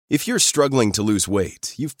If you're struggling to lose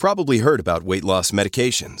weight, you've probably heard about weight loss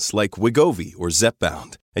medications like Wegovy or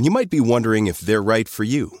Zepbound, and you might be wondering if they're right for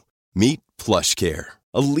you. Meet PlushCare,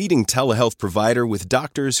 a leading telehealth provider with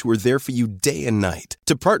doctors who are there for you day and night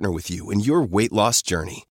to partner with you in your weight loss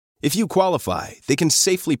journey. If you qualify, they can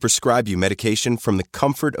safely prescribe you medication from the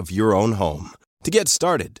comfort of your own home. To get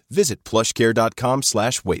started, visit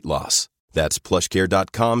plushcare.com/weightloss. That's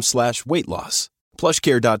plushcare.com/weightloss.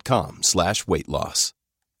 plushcare.com/weightloss.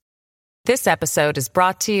 This episode is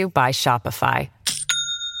brought to you by Shopify.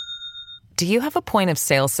 Do you have a point of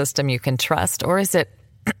sale system you can trust, or is it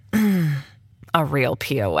a real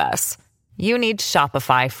POS? You need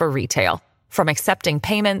Shopify for retail. From accepting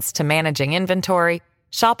payments to managing inventory,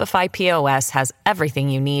 Shopify POS has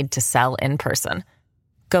everything you need to sell in person.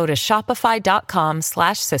 Go to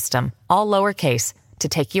shopify.com/system, all lowercase, to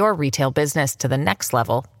take your retail business to the next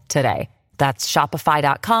level today. That's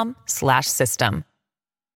shopify.com/system.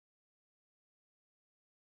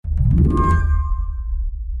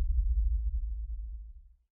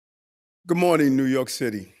 Good morning, New York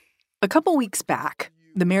City. A couple weeks back,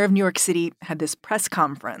 the mayor of New York City had this press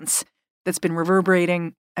conference that's been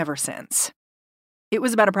reverberating ever since. It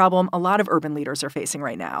was about a problem a lot of urban leaders are facing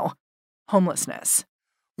right now: homelessness.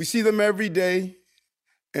 We see them every day,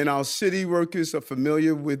 and our city workers are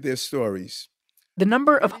familiar with their stories. The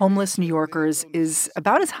number of homeless New Yorkers is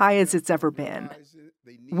about as high as it's ever been.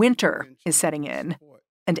 Winter is setting in,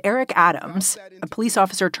 and Eric Adams, a police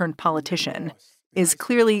officer turned politician, is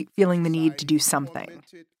clearly feeling the need to do something.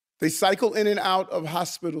 They cycle in and out of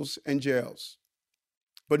hospitals and jails.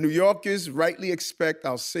 But New Yorkers rightly expect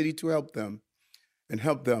our city to help them, and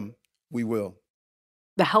help them we will.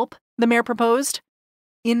 The help the mayor proposed?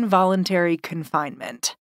 Involuntary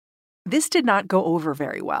confinement. This did not go over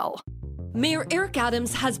very well. Mayor Eric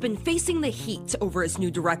Adams has been facing the heat over his new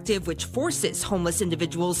directive, which forces homeless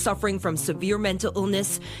individuals suffering from severe mental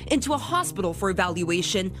illness into a hospital for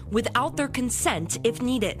evaluation without their consent if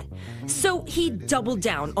needed. So he doubled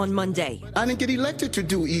down on Monday. I didn't get elected to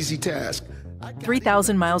do easy tasks.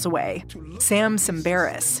 3,000 miles away, Sam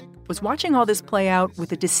Sambaris was watching all this play out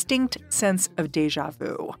with a distinct sense of deja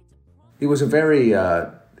vu. It was a very,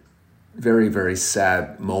 very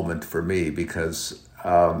sad moment for me because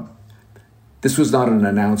this was not an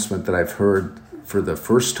announcement that I've heard for the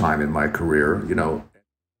first time in my career, you know.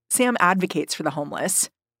 Sam advocates for the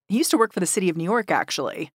homeless. He used to work for the city of New York,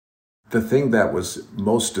 actually. The thing that was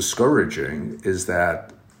most discouraging is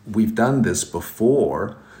that we've done this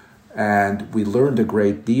before, and we learned a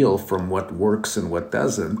great deal from what works and what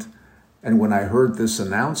doesn't. And when I heard this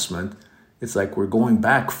announcement, it's like we're going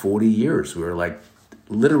back 40 years. We're like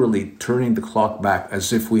literally turning the clock back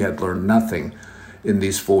as if we had learned nothing in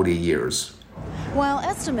these 40 years. While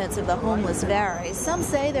estimates of the homeless vary, some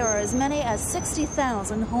say there are as many as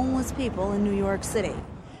 60,000 homeless people in New York City.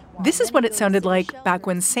 This is what it sounded like back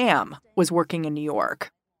when Sam was working in New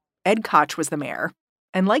York. Ed Koch was the mayor,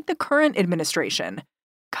 and like the current administration,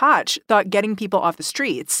 Koch thought getting people off the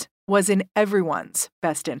streets was in everyone's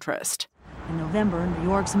best interest. In November, New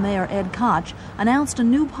York's Mayor Ed Koch announced a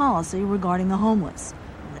new policy regarding the homeless.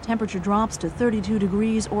 When the temperature drops to 32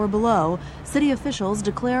 degrees or below, city officials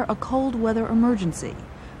declare a cold weather emergency.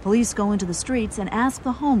 Police go into the streets and ask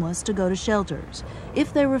the homeless to go to shelters.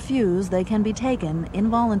 If they refuse, they can be taken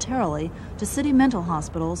involuntarily to city mental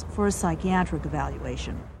hospitals for a psychiatric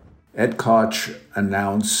evaluation. Ed Koch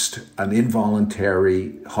announced an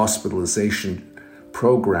involuntary hospitalization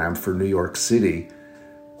program for New York City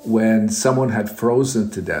when someone had frozen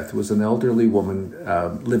to death. It was an elderly woman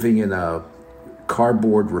living in a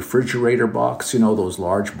cardboard refrigerator box, you know, those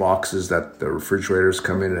large boxes that the refrigerators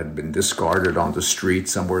come in, had been discarded on the street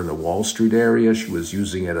somewhere in the Wall Street area. She was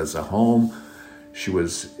using it as a home. She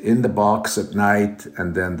was in the box at night,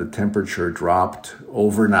 and then the temperature dropped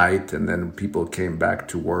overnight, and then people came back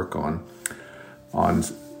to work on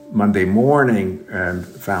Monday morning and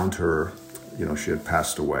found her, you know, she had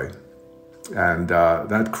passed away. And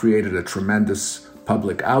that created a tremendous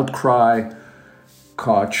public outcry.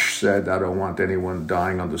 Koch said, "I don't want anyone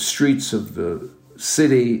dying on the streets of the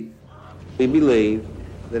city." We believe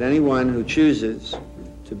that anyone who chooses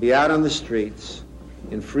to be out on the streets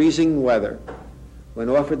in freezing weather, when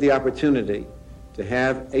offered the opportunity to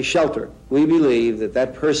have a shelter, we believe that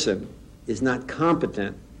that person is not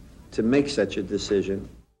competent to make such a decision.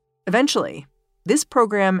 Eventually, this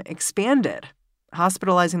program expanded,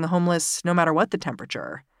 hospitalizing the homeless no matter what the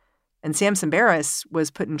temperature. And Sam Sambaris was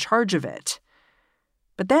put in charge of it.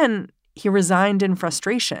 But then he resigned in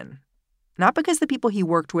frustration, not because the people he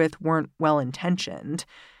worked with weren't well-intentioned.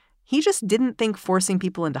 He just didn't think forcing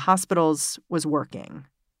people into hospitals was working.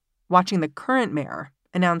 Watching the current mayor,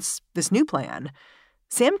 announce this new plan,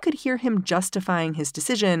 Sam could hear him justifying his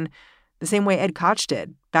decision the same way Ed Koch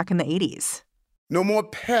did back in the 80s. No more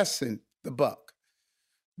passing the buck.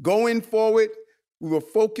 Going forward, we will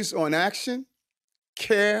focus on action,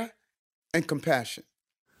 care, and compassion.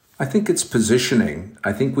 I think it's positioning.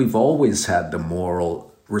 I think we've always had the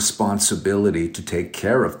moral responsibility to take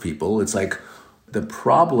care of people. It's like the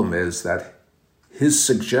problem is that his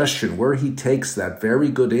suggestion, where he takes that very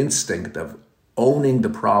good instinct of owning the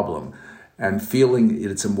problem and feeling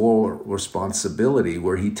it's a moral responsibility,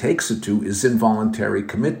 where he takes it to is involuntary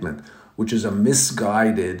commitment, which is a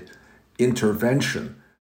misguided intervention.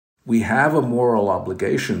 We have a moral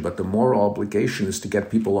obligation, but the moral obligation is to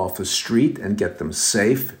get people off the street and get them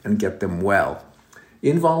safe and get them well.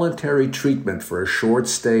 Involuntary treatment for a short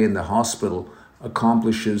stay in the hospital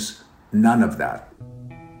accomplishes none of that.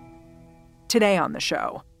 Today on the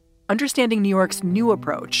show, understanding New York's new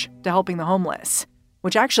approach to helping the homeless,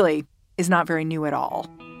 which actually is not very new at all.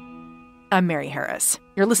 I'm Mary Harris.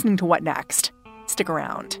 You're listening to What Next? Stick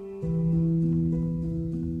around.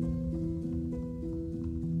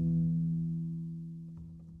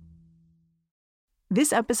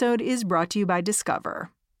 This episode is brought to you by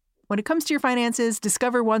Discover. When it comes to your finances,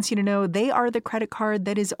 Discover wants you to know they are the credit card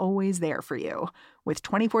that is always there for you. With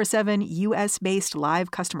 24/7 U.S.-based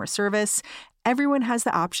live customer service, everyone has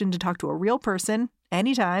the option to talk to a real person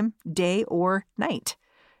anytime, day or night.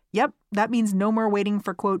 Yep, that means no more waiting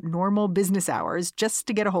for, quote, normal business hours just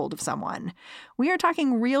to get a hold of someone. We are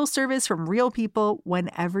talking real service from real people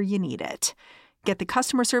whenever you need it. Get the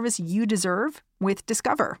customer service you deserve with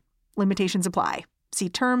Discover. Limitations apply. See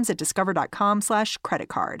terms at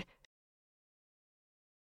discover.com/creditcard.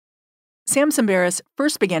 Sam Sambaris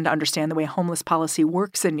first began to understand the way homeless policy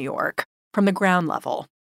works in New York from the ground level.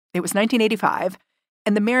 It was 1985,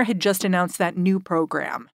 and the mayor had just announced that new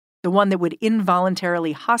program, the one that would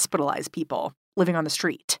involuntarily hospitalize people living on the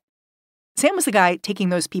street. Sam was the guy taking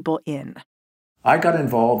those people in. I got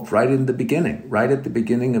involved right at the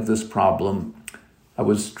beginning of this problem. I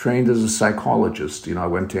was trained as a psychologist. I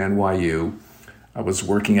went to NYU. I was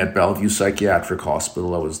working at Bellevue Psychiatric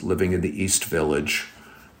Hospital. I was living in the East Village.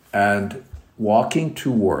 And walking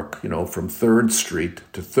to work, from 3rd Street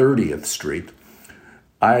to 30th Street,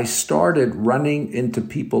 I started running into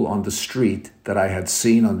people on the street that I had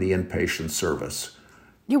seen on the inpatient service.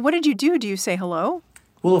 Yeah, what did you do? Do you say hello?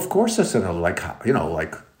 Well, of course I said,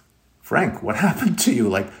 Frank, what happened to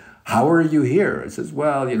you? How are you here? I says,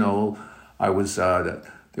 well, I was,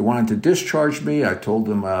 they wanted to discharge me. I told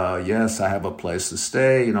them, yes, I have a place to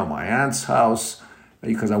stay, my aunt's house,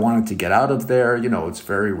 because I wanted to get out of there. It's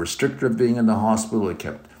very restrictive being in the hospital. It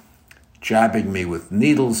kept jabbing me with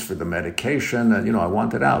needles for the medication, and, I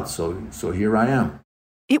wanted out. So here I am.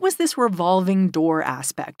 It was this revolving door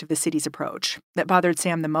aspect of the city's approach that bothered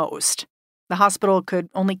Sam the most. The hospital could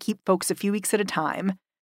only keep folks a few weeks at a time,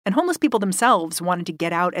 and homeless people themselves wanted to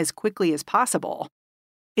get out as quickly as possible.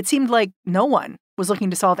 It seemed like no one was looking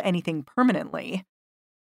to solve anything permanently.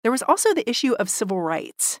 There was also the issue of civil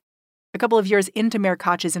rights. A couple of years into Mayor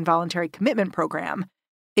Koch's involuntary commitment program,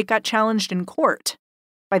 it got challenged in court.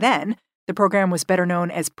 By then, the program was better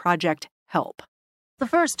known as Project Help. The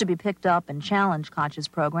first to be picked up and challenge Koch's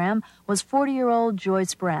program was 40-year-old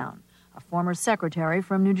Joyce Brown, a former secretary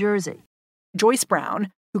from New Jersey. Joyce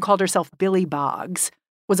Brown, who called herself Billy Boggs,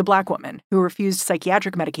 was a Black woman who refused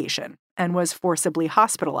psychiatric medication and was forcibly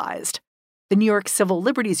hospitalized. The New York Civil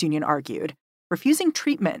Liberties Union argued refusing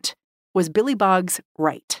treatment was Billy Boggs'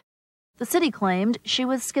 right. The city claimed she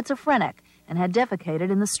was schizophrenic and had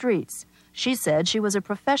defecated in the streets. She said she was a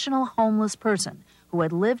professional homeless person who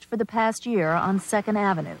had lived for the past year on 2nd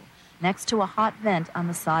Avenue, next to a hot vent on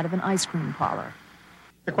the side of an ice cream parlor.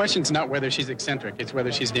 The question's not whether she's eccentric, it's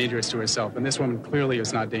whether she's dangerous to herself, and this woman clearly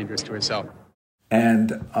is not dangerous to herself.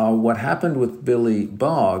 And what happened with Billy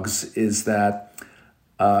Boggs is that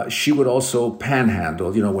she would also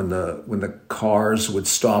panhandle. When the cars would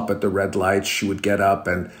stop at the red lights, she would get up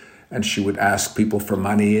and she would ask people for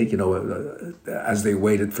money, as they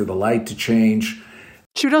waited for the light to change.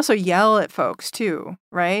 She would also yell at folks, too,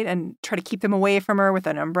 right? And try to keep them away from her with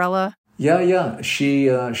an umbrella. Yeah. She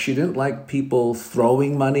didn't like people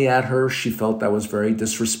throwing money at her. She felt that was very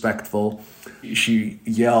disrespectful. She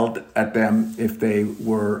yelled at them if they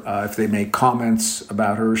made comments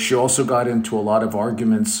about her. She also got into a lot of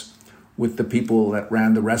arguments with the people that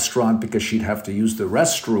ran the restaurant because she'd have to use the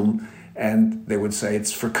restroom. And they would say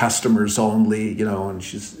it's for customers only, and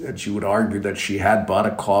she would argue that she had bought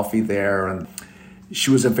a coffee there. And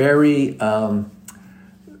she was a very,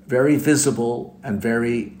 very visible and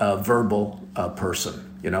very verbal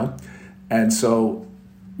person, And so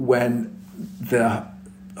when the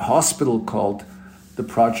hospital called the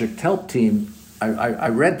Project Help team. I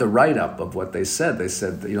read the write-up of what they said. They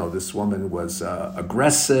said, this woman was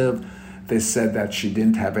aggressive. They said that she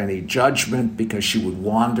didn't have any judgment because she would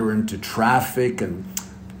wander into traffic and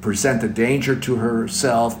present a danger to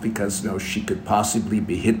herself because, she could possibly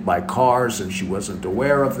be hit by cars and she wasn't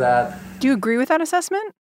aware of that. Do you agree with that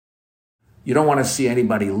assessment? You don't want to see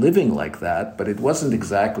anybody living like that, but it wasn't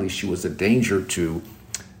exactly she was a danger to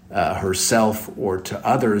herself or to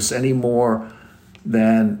others any more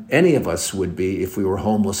than any of us would be if we were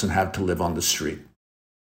homeless and had to live on the street.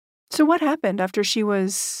 So what happened after she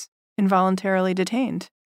was involuntarily detained?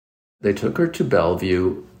 They took her to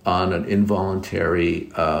Bellevue on an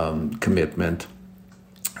involuntary commitment,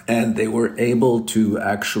 and they were able to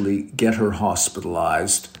actually get her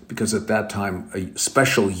hospitalized because at that time a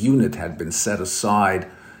special unit had been set aside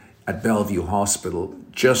at Bellevue Hospital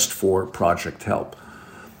just for Project Help,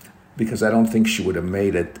 because I don't think she would have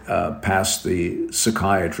made it past the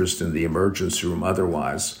psychiatrist in the emergency room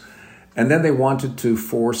otherwise. And then they wanted to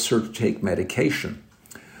force her to take medication.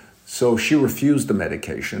 So she refused the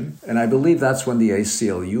medication, and I believe that's when the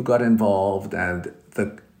ACLU got involved, and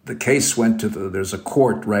the case went to there's a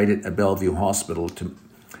court right at Bellevue Hospital to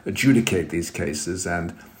adjudicate these cases,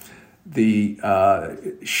 and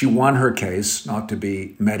she won her case not to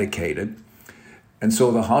be medicated. And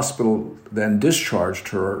so the hospital then discharged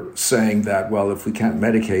her, saying that, well, if we can't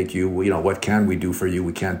medicate you, what can we do for you?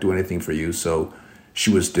 We can't do anything for you. So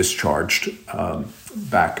she was discharged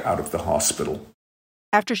back out of the hospital.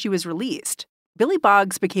 After she was released, Billy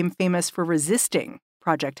Boggs became famous for resisting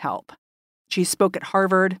Project Help. She spoke at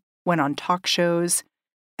Harvard, went on talk shows,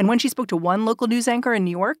 and when she spoke to one local news anchor in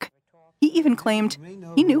New York, he even claimed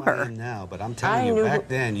he knew her. Now, but I'm telling you, back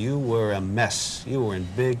then you were a mess. You were in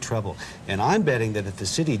big trouble. And I'm betting that if the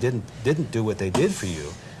city didn't do what they did for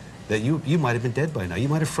you, that you might have been dead by now. You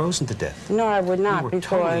might have frozen to death. No, I would not, you were because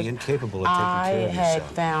totally incapable of taking care of yourself. I had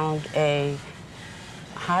found a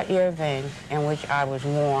hot air vent in which I was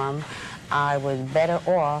warm. I was better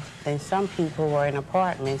off than some people who are in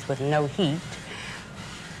apartments with no heat,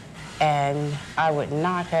 and I would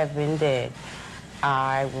not have been dead.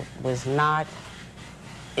 I was not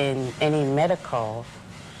in any medical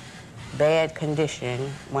bad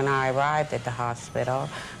condition when I arrived at the hospital.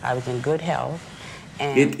 I was in good health.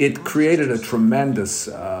 And it created a tremendous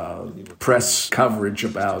press coverage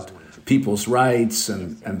about people's rights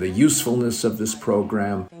and the usefulness of this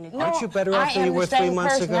program. Aren't you better off than you were 3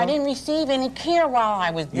 months ago? I didn't receive any care while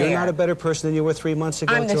I was there. You're not a better person than you were 3 months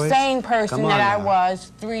ago, I'm the Joyce? same person that I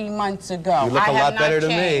was 3 months ago. You look a lot better to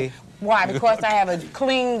me. Why? Because I have a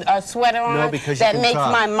clean sweater on that makes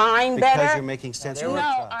my mind better? Because you're making sense. No,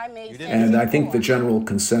 I made sense. And I think the general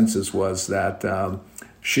consensus was that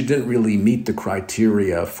she didn't really meet the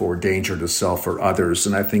criteria for danger to self or others.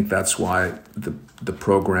 And I think that's why the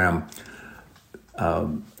program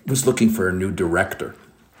was looking for a new director.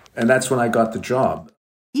 And that's when I got the job.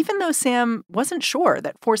 Even though Sam wasn't sure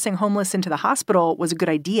that forcing homeless into the hospital was a good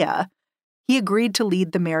idea, he agreed to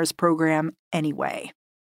lead the mayor's program anyway.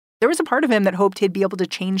 There was a part of him that hoped he'd be able to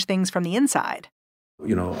change things from the inside.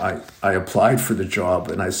 I applied for the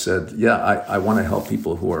job and I said, I want to help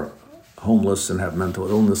people who are homeless and have mental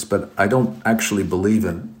illness, but I don't actually believe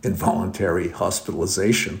in involuntary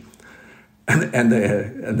hospitalization. And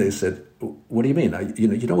they said, what do you mean?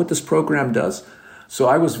 You know what this program does? So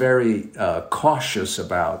I was very cautious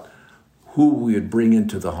about who we would bring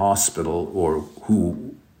into the hospital or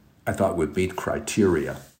who I thought would meet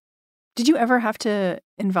criteria. Did you ever have to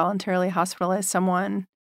involuntarily hospitalize someone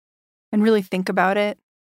and really think about it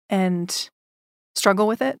and struggle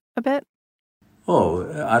with it a bit?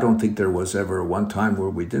 Oh, I don't think there was ever one time where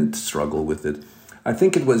we didn't struggle with it. I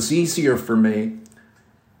think it was easier for me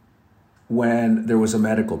when there was a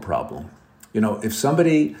medical problem. If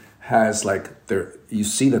somebody has you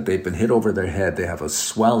see that they've been hit over their head, they have a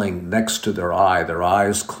swelling next to their eye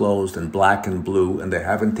is closed and black and blue, and they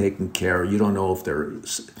haven't taken care. You don't know if they're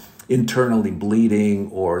internally bleeding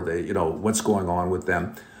or what's going on with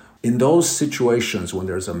them. In those situations when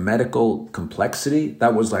there's a medical complexity,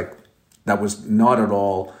 that was not at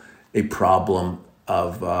all a problem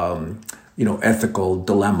of ethical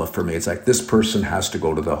dilemma for me. It's like, this person has to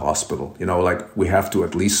go to the hospital. We have to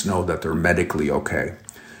at least know that they're medically okay.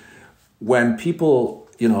 When people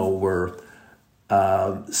were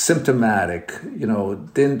symptomatic,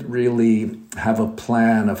 didn't really have a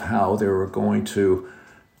plan of how they were going to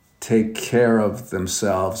take care of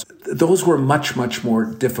themselves, those were much, much more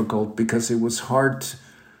difficult because it was hard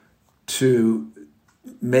to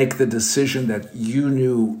make the decision that you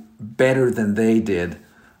knew better than they did,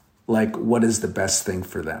 what is the best thing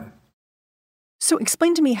for them. So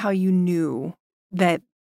explain to me how you knew that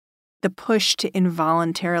the push to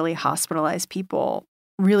involuntarily hospitalize people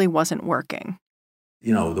really wasn't working.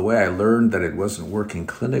 The way I learned that it wasn't working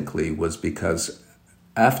clinically was because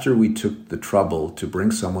after we took the trouble to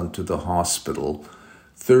bring someone to the hospital,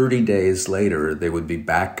 30 days later, they would be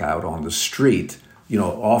back out on the street,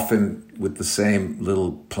 often with the same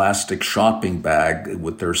little plastic shopping bag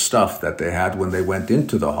with their stuff that they had when they went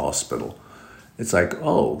into the hospital. It's like,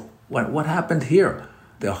 oh, what happened here?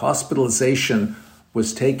 The hospitalization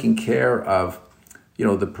was taking care of,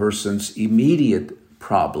 the person's immediate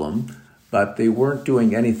problem, but they weren't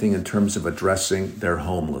doing anything in terms of addressing their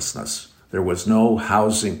homelessness. There was no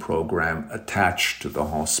housing program attached to the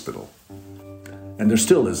hospital. And there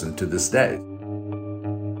still isn't to this day.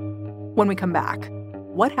 When we come back,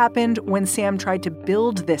 what happened when Sam tried to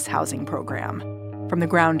build this housing program from the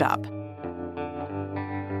ground up?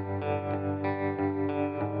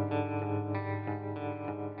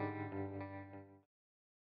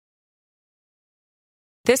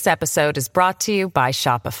 This episode is brought to you by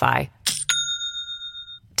Shopify.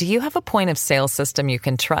 Do you have a point of sale system you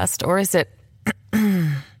can trust, or is it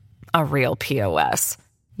a real POS?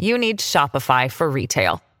 You need Shopify for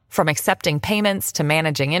retail. From accepting payments to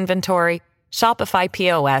managing inventory, Shopify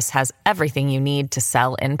POS has everything you need to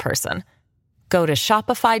sell in person. Go to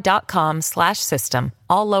shopify.com/system,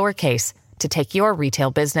 all lowercase, to take your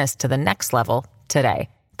retail business to the next level today.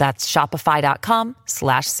 That's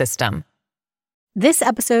shopify.com/system. This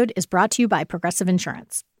episode is brought to you by Progressive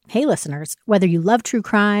Insurance. Hey, listeners, whether you love true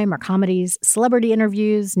crime or comedies, celebrity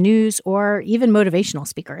interviews, news, or even motivational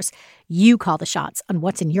speakers, you call the shots on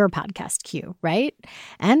what's in your podcast queue, right?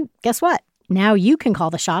 And guess what? Now you can call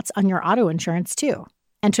the shots on your auto insurance, too.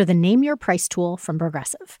 Enter the Name Your Price tool from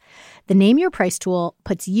Progressive. The Name Your Price tool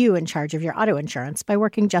puts you in charge of your auto insurance by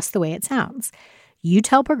working just the way it sounds. You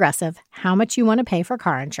tell Progressive how much you want to pay for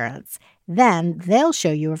car insurance. Then they'll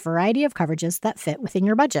show you a variety of coverages that fit within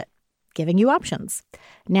your budget, giving you options.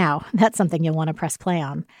 Now, that's something you'll want to press play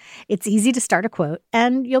on. It's easy to start a quote,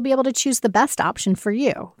 and you'll be able to choose the best option for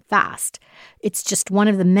you fast. It's just one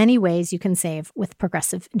of the many ways you can save with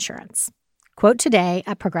Progressive Insurance. Quote today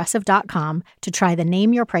at Progressive.com to try the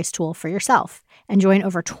Name Your Price tool for yourself and join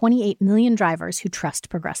over 28 million drivers who trust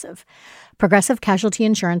Progressive. Progressive Casualty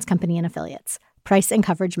Insurance Company and Affiliates. Price and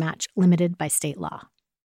coverage match limited by state law.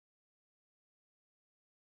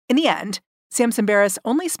 In the end, Sam Sambaris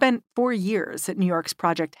only spent 4 years at New York's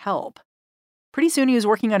Project HELP. Pretty soon he was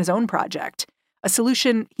working on his own project, a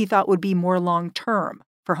solution he thought would be more long-term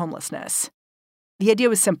for homelessness. The idea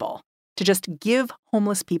was simple, to just give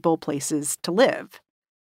homeless people places to live,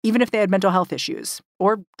 even if they had mental health issues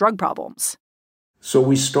or drug problems. So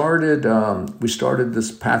we started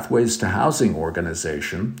this Pathways to Housing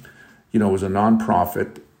organization. It was a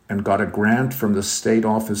nonprofit and got a grant from the State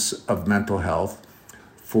Office of Mental Health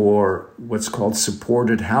for what's called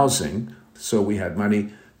supported housing. So we had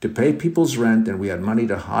money to pay people's rent, and we had money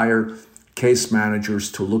to hire case managers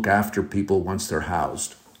to look after people once they're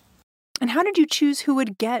housed. And how did you choose who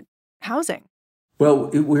would get housing? Well,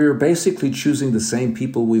 we were basically choosing the same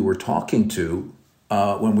people we were talking to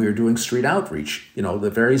when we were doing street outreach. The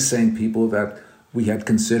very same people that we had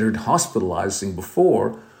considered hospitalizing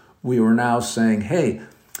before, we were now saying, hey,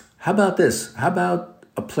 how about this? How about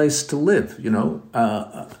a place to live,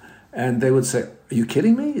 and they would say, are you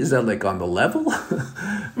kidding me? Is that like on the level?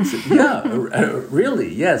 Said, yeah,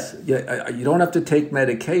 really, yes. Yeah, you don't have to take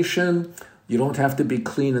medication. You don't have to be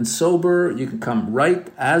clean and sober. You can come right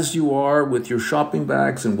as you are with your shopping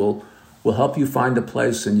bags, and we'll help you find a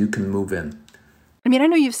place and you can move in. I mean, I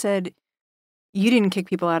know you've said you didn't kick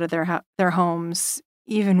people out of their homes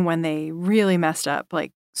even when they really messed up,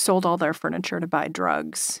 like sold all their furniture to buy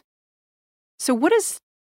drugs. So what does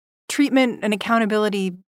treatment and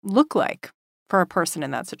accountability look like for a person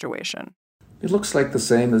in that situation? It looks like the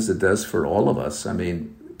same as it does for all of us. I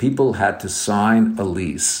mean, people had to sign a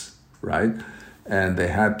lease, right? And they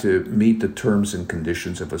had to meet the terms and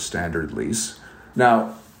conditions of a standard lease.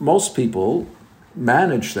 Now, most people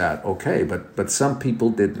managed that okay, but some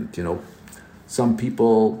people didn't. Some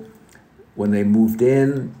people, when they moved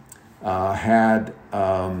in, had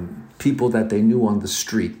people that they knew on the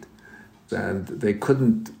street, and they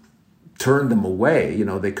couldn't turn them away.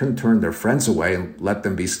 They couldn't turn their friends away and let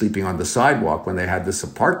them be sleeping on the sidewalk when they had this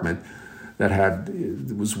apartment that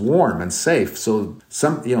it was warm and safe. So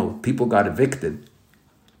some, people got evicted,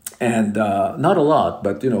 and not a lot,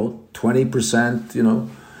 but 20%,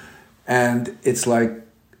 and it's like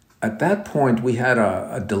at that point we had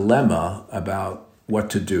a dilemma about what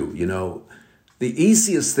to do. The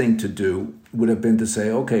easiest thing to do would have been to say,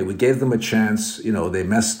 okay, we gave them a chance, they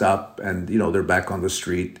messed up and, they're back on the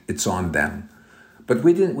street. It's on them. But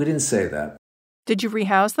we didn't say that. Did you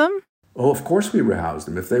rehouse them? Oh, of course we rehoused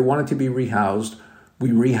them. If they wanted to be rehoused, we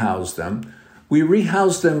rehoused them. We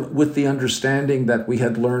rehoused them with the understanding that we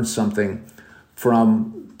had learned something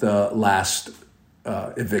from the last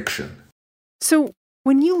eviction. So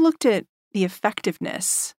when you looked at the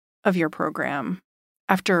effectiveness of your program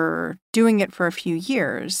after doing it for a few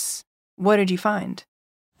years, what did you find?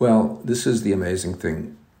 Well, this is the amazing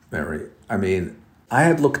thing, Mary. I mean, I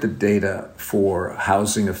had looked at data for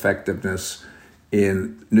housing effectiveness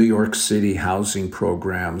in New York City housing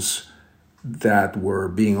programs that were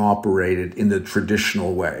being operated in the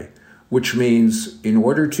traditional way, which means in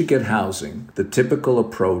order to get housing, the typical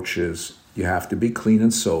approach is you have to be clean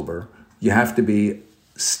and sober, you have to be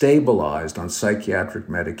stabilized on psychiatric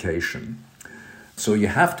medication. So you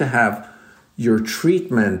have to have your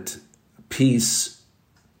treatment piece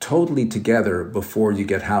totally together before you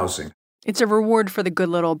get housing. It's a reward for the good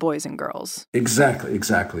little boys and girls.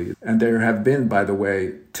 Exactly. And there have been, by the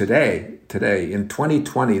way, today, in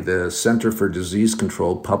 2020, the Center for Disease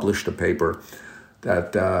Control published a paper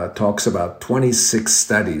that talks about 26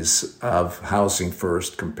 studies of housing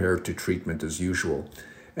first compared to treatment as usual.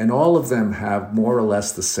 And all of them have more or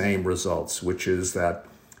less the same results, which is that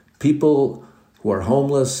people who are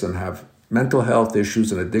homeless and have mental health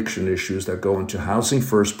issues and addiction issues that go into housing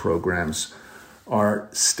first programs are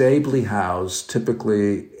stably housed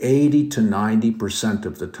typically 80 to 90%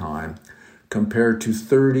 of the time, compared to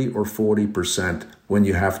 30 or 40% when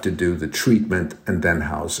you have to do the treatment and then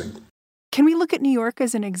housing. Can we look at New York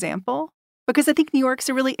as an example? Because I think New York's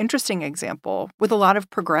a really interesting example with a lot of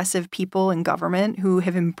progressive people in government who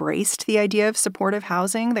have embraced the idea of supportive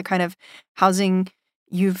housing, the kind of housing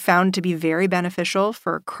you've found to be very beneficial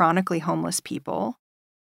for chronically homeless people.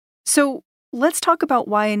 So let's talk about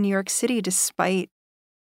why in New York City, despite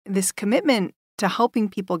this commitment to helping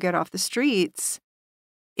people get off the streets,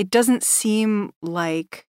 it doesn't seem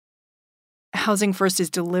like Housing First is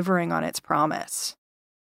delivering on its promise.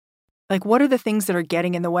 Like, what are the things that are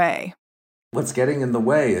getting in the way? What's getting in the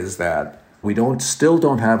way is that we still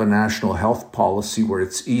don't have a national health policy where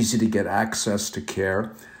it's easy to get access to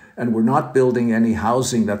care, and we're not building any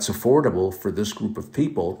housing that's affordable for this group of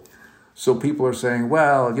people. So people are saying,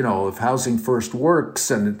 well, if Housing First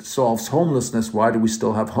works and it solves homelessness, why do we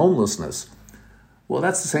still have homelessness? Well,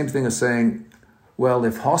 that's the same thing as saying, well,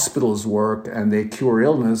 if hospitals work and they cure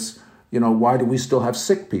illness, why do we still have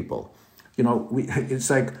sick people? It's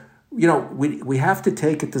like, we have to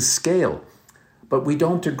take it to scale, but we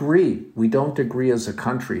don't agree. We don't agree as a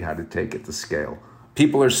country how to take it to scale.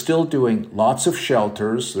 People are still doing lots of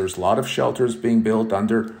shelters. There's a lot of shelters being built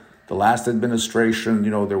under the last administration.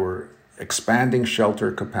 There were expanding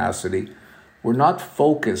shelter capacity. We're not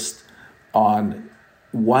focused on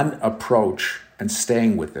one approach and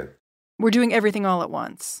staying with it. We're doing everything all at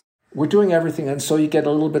once. We're doing everything, and so you get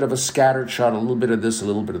a little bit of a scattered shot, a little bit of this, a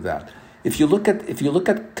little bit of that. If you look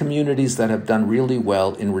at communities that have done really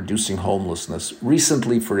well in reducing homelessness,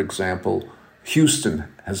 recently, for example, Houston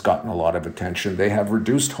has gotten a lot of attention. They have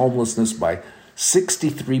reduced homelessness by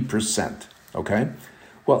 63%, okay?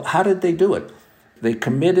 Well, how did they do it? They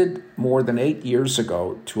committed more than 8 years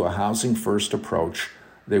ago to a housing first approach.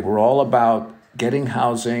 They were all about getting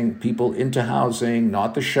housing, people into housing,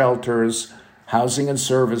 not the shelters, housing and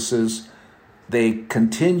services. They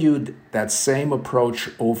continued that same approach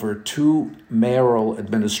over 2 mayoral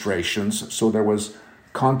administrations, so there was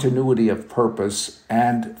continuity of purpose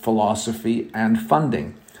and philosophy and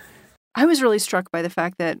funding. I was really struck by the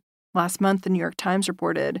fact that last month the New York Times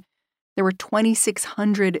reported there were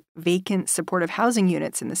 2,600 vacant supportive housing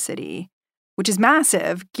units in the city, which is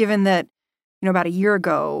massive given that, about a year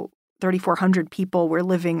ago, 3,400 people were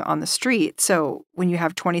living on the street. So when you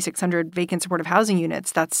have 2,600 vacant supportive housing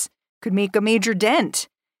units, could make a major dent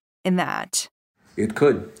in that. It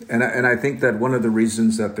could. And I think that one of the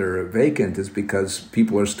reasons that they're vacant is because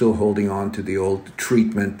people are still holding on to the old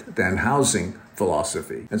treatment then housing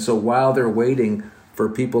philosophy. And so while they're waiting for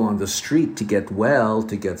people on the street to get well,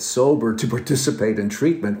 to get sober, to participate in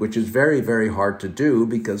treatment, which is very, very hard to do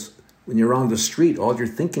because when you're on the street, all you're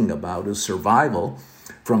thinking about is survival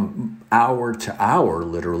from hour to hour,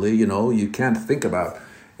 literally. You can't think about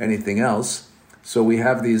anything else. So we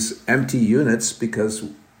have these empty units because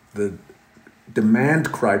the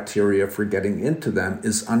demand criteria for getting into them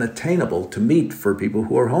is unattainable to meet for people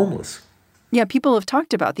who are homeless. Yeah, people have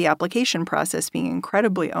talked about the application process being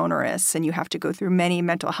incredibly onerous, and you have to go through many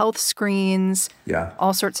mental health screens,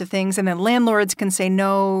 all sorts of things. And then landlords can say,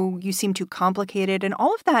 no, you seem too complicated. And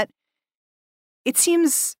all of that, it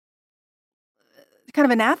seems kind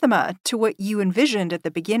of anathema to what you envisioned at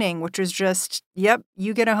the beginning, which was just, yep,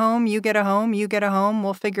 you get a home, you get a home, you get a home,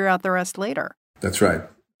 we'll figure out the rest later. That's right.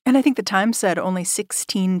 And I think the Times said only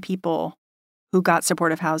 16 people who got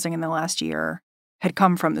supportive housing in the last year had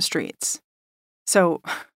come from the streets. So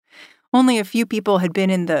only a few people had been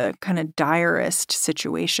in the kind of direst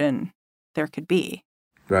situation there could be.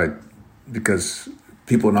 Right. Because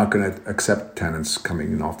people are not going to accept tenants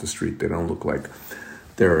coming in off the street. They don't look like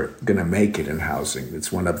they're going to make it in housing.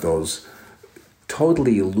 It's one of those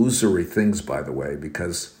totally illusory things, by the way,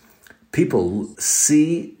 because people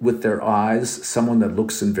see with their eyes someone that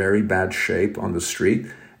looks in very bad shape on the street,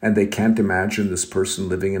 and they can't imagine this person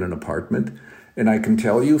living in an apartment. And I can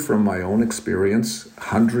tell you from my own experience,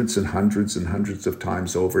 hundreds and hundreds and hundreds of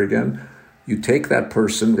times over again, you take that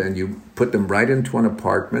person and you put them right into an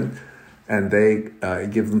apartment, and they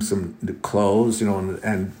give them some clothes,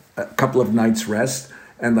 and a couple of nights rest.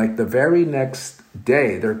 And like the very next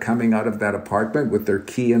day, they're coming out of that apartment with their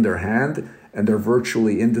key in their hand, and they're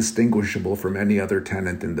virtually indistinguishable from any other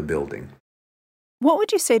tenant in the building. What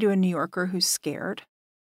would you say to a New Yorker who's scared?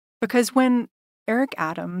 Because when Eric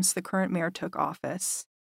Adams, the current mayor, took office,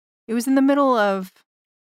 it was in the middle of,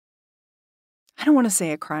 I don't want to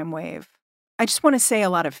say a crime wave. I just want to say a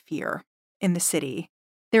lot of fear in the city.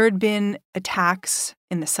 There had been attacks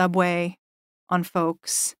in the subway on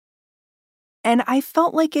folks. And I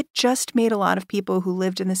felt like it just made a lot of people who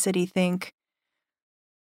lived in the city think,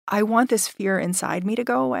 I want this fear inside me to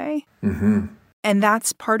go away. Mm-hmm. And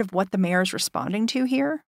that's part of what the mayor is responding to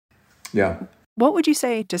here. Yeah. What would you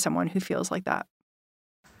say to someone who feels like that?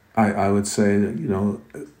 I would say,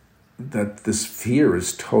 that this fear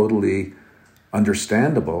is totally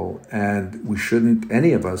understandable, and we shouldn't,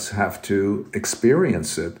 any of us, have to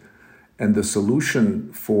experience it. And the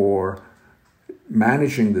solution for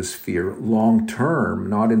managing this fear long term,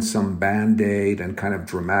 not in some Band-Aid and kind of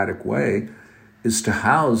dramatic way, is to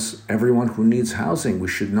house everyone who needs housing. We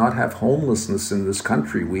should not have homelessness in this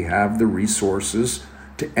country. We have the resources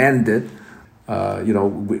to end it.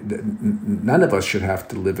 None of us should have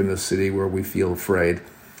to live in a city where we feel afraid.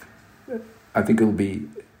 I think it'll be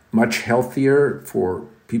much healthier for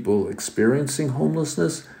people experiencing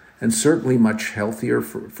homelessness, and certainly much healthier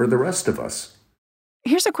for the rest of us.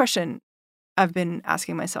 Here's a question I've been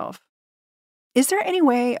asking myself. Is there any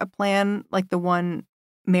way a plan like the one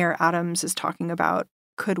Mayor Adams is talking about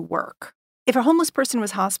could work? If a homeless person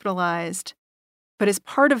was hospitalized, but as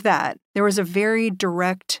part of that, there was a very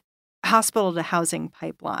direct hospital to housing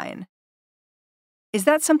pipeline, is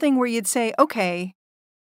that something where you'd say, okay,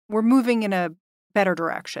 we're moving in a better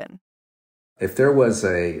direction? If there was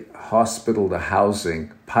a hospital to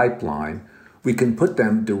housing pipeline, we can put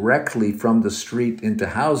them directly from the street into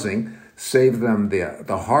housing, save them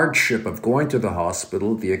the hardship of going to the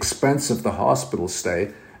hospital, the expense of the hospital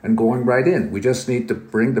stay, and going right in. We just need to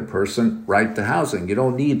bring the person right to housing. You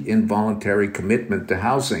don't need involuntary commitment to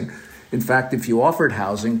housing. In fact, if you offered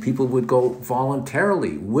housing, people would go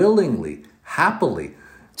voluntarily, willingly, happily.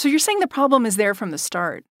 So you're saying the problem is there from the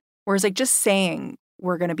start, whereas like just saying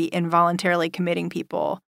we're going to be involuntarily committing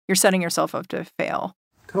people, you're setting yourself up to fail.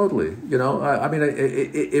 Totally.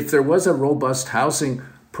 If there was a robust housing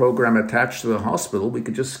program attached to the hospital, we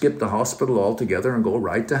could just skip the hospital altogether and go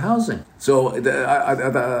right to housing. So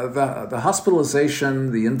the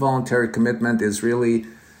hospitalization, the involuntary commitment is really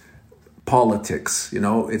politics.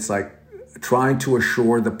 It's like trying to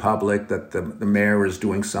assure the public that the mayor is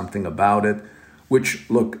doing something about it, which,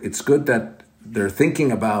 look, it's good that they're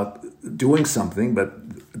thinking about doing something, but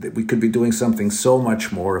we could be doing something so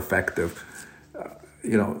much more effective.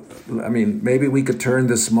 Maybe we could turn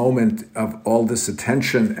this moment of all this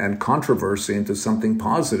attention and controversy into something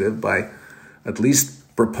positive by at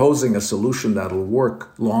least proposing a solution that'll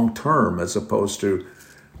work long term as opposed to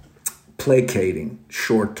placating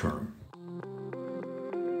short term.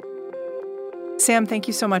 Sam, thank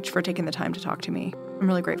you so much for taking the time to talk to me. I'm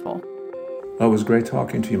really grateful. Oh, it was great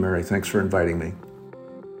talking to you, Mary. Thanks for inviting me.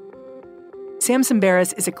 Sam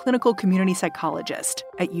Sambaris is a clinical community psychologist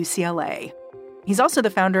at UCLA. He's also the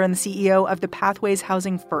founder and the CEO of the Pathways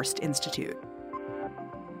Housing First Institute.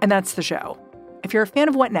 And that's the show. If you're a fan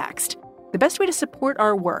of What Next, the best way to support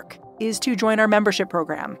our work is to join our membership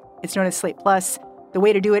program. It's known as Slate Plus. The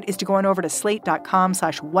way to do it is to go on over to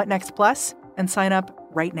slate.com/whatnextplus and sign up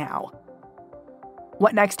right now.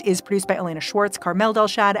 What Next is produced by Elena Schwartz, Carmel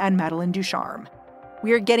Delshad, and Madeline Ducharme.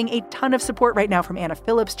 We are getting a ton of support right now from Anna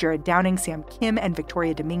Phillips, Jared Downing, Sam Kim, and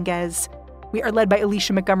Victoria Dominguez. We are led by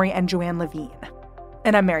Alicia Montgomery and Joanne Levine.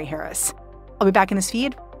 And I'm Mary Harris. I'll be back in this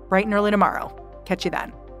feed bright and early tomorrow. Catch you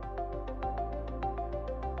then.